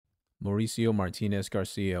Mauricio Martinez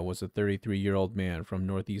Garcia was a 33-year-old man from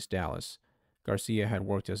Northeast Dallas. Garcia had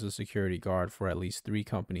worked as a security guard for at least 3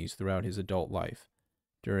 companies throughout his adult life.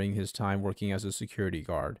 During his time working as a security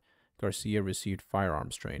guard, Garcia received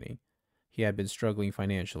firearms training. He had been struggling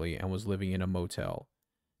financially and was living in a motel.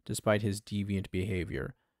 Despite his deviant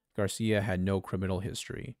behavior, Garcia had no criminal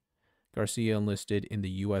history. Garcia enlisted in the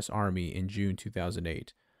U.S. Army in June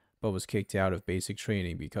 2008, but was kicked out of basic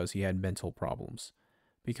training because he had mental problems.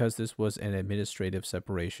 Because this was an administrative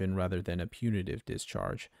separation rather than a punitive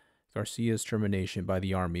discharge, Garcia's termination by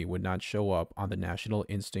the Army would not show up on the National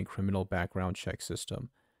Instant Criminal Background Check System,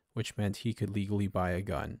 which meant he could legally buy a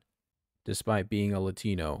gun. Despite being a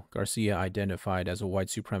Latino, Garcia identified as a white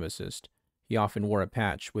supremacist. He often wore a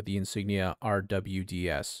patch with the insignia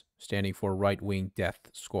RWDS, standing for Right-Wing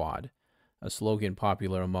Death Squad, a slogan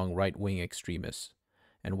popular among right-wing extremists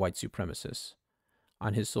and white supremacists.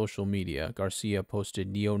 On his social media, Garcia posted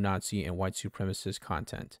neo-Nazi and white supremacist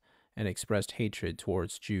content and expressed hatred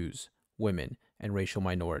towards Jews, women, and racial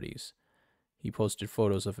minorities. He posted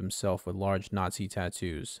photos of himself with large Nazi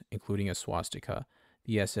tattoos, including a swastika,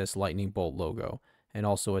 the SS lightning bolt logo, and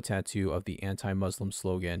also a tattoo of the anti-Muslim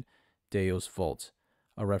slogan, Deus Vult,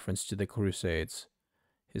 a reference to the Crusades.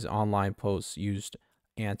 His online posts used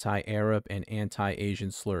anti-Arab and anti-Asian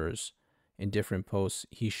slurs. In different posts,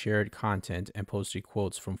 he shared content and posted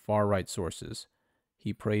quotes from far-right sources.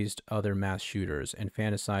 He praised other mass shooters and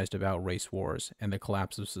fantasized about race wars and the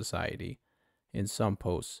collapse of society. In some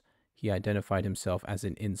posts, he identified himself as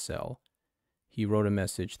an incel. He wrote a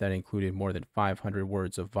message that included more than 500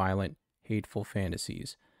 words of violent, hateful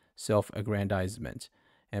fantasies, self-aggrandizement,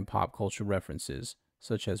 and pop culture references,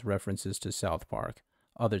 such as references to South Park,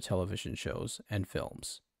 other television shows, and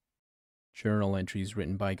films. Journal entries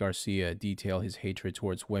written by Garcia detail his hatred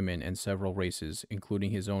towards women and several races,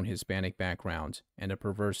 including his own Hispanic background and a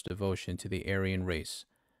perverse devotion to the Aryan race.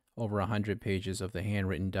 Over 100 pages of the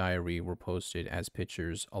handwritten diary were posted as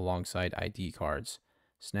pictures alongside ID cards,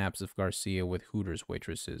 snaps of Garcia with Hooters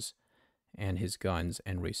waitresses, and his guns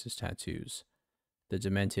and racist tattoos. The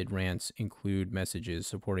demented rants include messages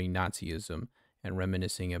supporting Nazism and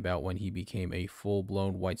reminiscing about when he became a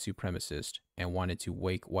full-blown white supremacist and wanted to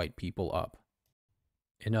wake white people up.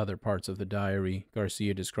 In other parts of the diary,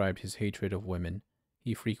 Garcia described his hatred of women.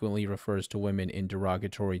 He frequently refers to women in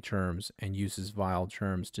derogatory terms and uses vile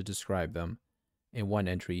terms to describe them. In one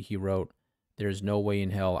entry, he wrote, "There is no way in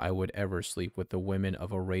hell I would ever sleep with the women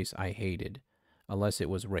of a race I hated, unless it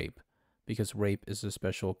was rape, because rape is a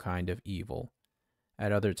special kind of evil."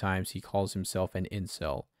 At other times, he calls himself an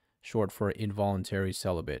incel, short for involuntary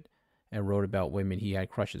celibate, and wrote about women he had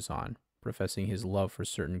crushes on, professing his love for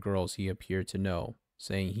certain girls he appeared to know,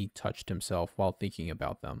 saying he touched himself while thinking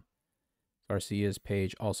about them. Garcia's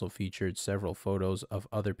page also featured several photos of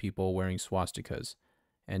other people wearing swastikas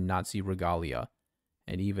and Nazi regalia,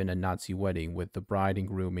 and even a Nazi wedding with the bride and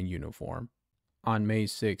groom in uniform. On May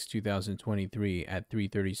 6, 2023 at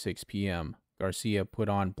 3:36 p.m., Garcia put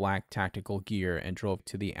on black tactical gear and drove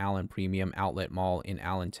to the Allen Premium Outlet Mall in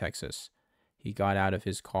Allen, Texas. He got out of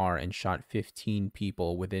his car and shot 15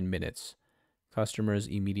 people within minutes. Customers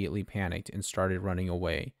immediately panicked and started running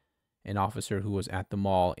away. An officer who was at the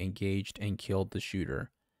mall engaged and killed the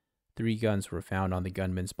shooter. 3 guns were found on the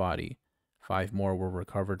gunman's body. 5 more were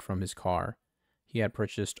recovered from his car. He had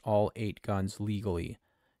purchased all 8 guns legally.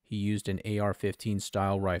 He used an AR-15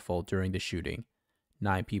 style rifle during the shooting.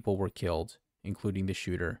 9 people were killed, including the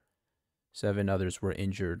shooter. 7 others were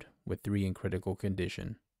injured, with 3 in critical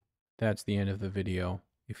condition. That's the end of the video.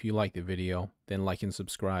 If you like the video, then like and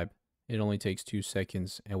subscribe. It only takes 2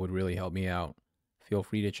 seconds and would really help me out. Feel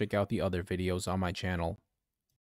free to check out the other videos on my channel.